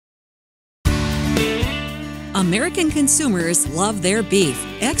American consumers love their beef.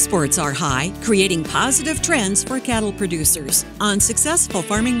 Exports are high, creating positive trends for cattle producers. On Successful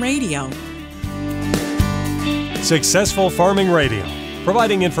Farming Radio. Successful Farming Radio,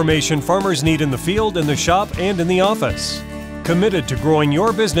 providing information farmers need in the field, in the shop, and in the office. Committed to growing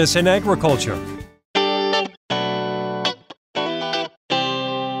your business in agriculture.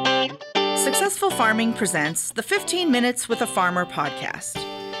 Successful Farming presents the 15 Minutes with a Farmer podcast.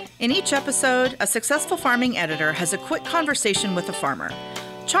 In each episode, a successful farming editor has a quick conversation with a farmer,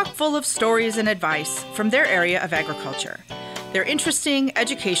 chock full of stories and advice from their area of agriculture. They're interesting,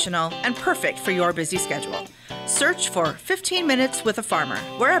 educational, and perfect for your busy schedule. Search for 15 Minutes with a Farmer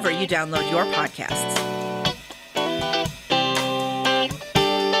wherever you download your podcasts.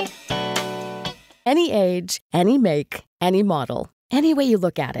 Any age, any make, any model. Any way you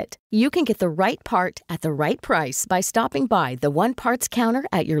look at it, you can get the right part at the right price by stopping by the One Parts counter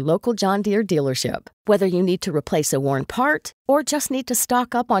at your local John Deere dealership. Whether you need to replace a worn part or just need to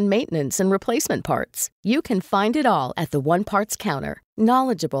stock up on maintenance and replacement parts, you can find it all at the One Parts counter.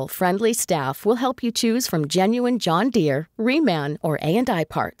 Knowledgeable, friendly staff will help you choose from genuine John Deere, Reman, or A&I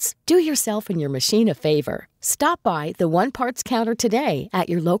parts. Do yourself and your machine a favor. Stop by the One Parts counter today at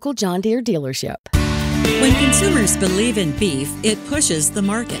your local John Deere dealership. When consumers believe in beef, it pushes the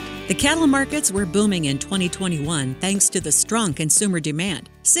market. The cattle markets were booming in 2021 thanks to the strong consumer demand.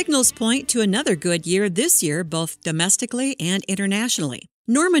 Signals point to another good year this year, both domestically and internationally.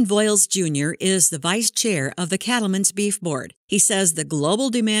 Norman Voiles Jr. is the vice chair of the Cattlemen's Beef Board. He says the global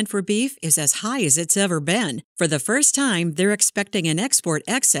demand for beef is as high as it's ever been. For the first time, they're expecting an export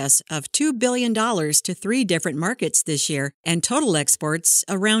excess of $2 billion to 3 different markets this year, and total exports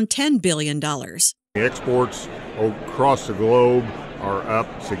around $10 billion. Exports across the globe are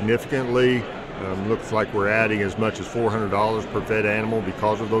up significantly. Looks like we're adding as much as $400 per fed animal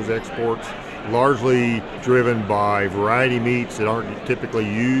because of those exports, largely driven by variety meats that aren't typically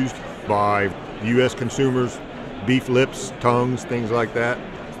used by U.S. consumers, beef lips, tongues, things like that.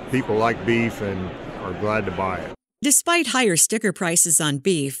 People like beef and are glad to buy it. Despite higher sticker prices on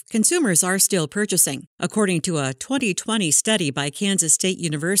beef, consumers are still purchasing. According to a 2020 study by Kansas State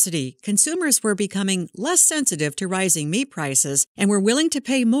University, consumers were becoming less sensitive to rising meat prices and were willing to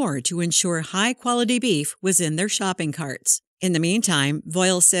pay more to ensure high-quality beef was in their shopping carts. In the meantime,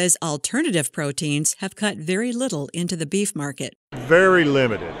 Voiles says alternative proteins have cut very little into the beef market. Very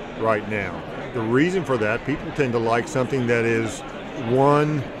limited right now. The reason for that, people tend to like something that is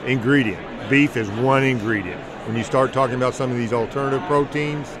one ingredient. Beef is one ingredient. When you start talking about some of these alternative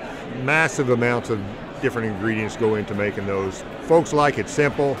proteins, massive amounts of different ingredients go into making those. Folks like it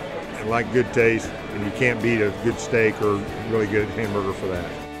simple and like good taste, and you can't beat a good steak or really good hamburger for that.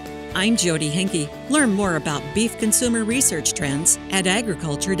 I'm Jody Henke. Learn more about beef consumer research trends at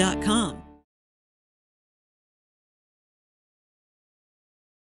agriculture.com.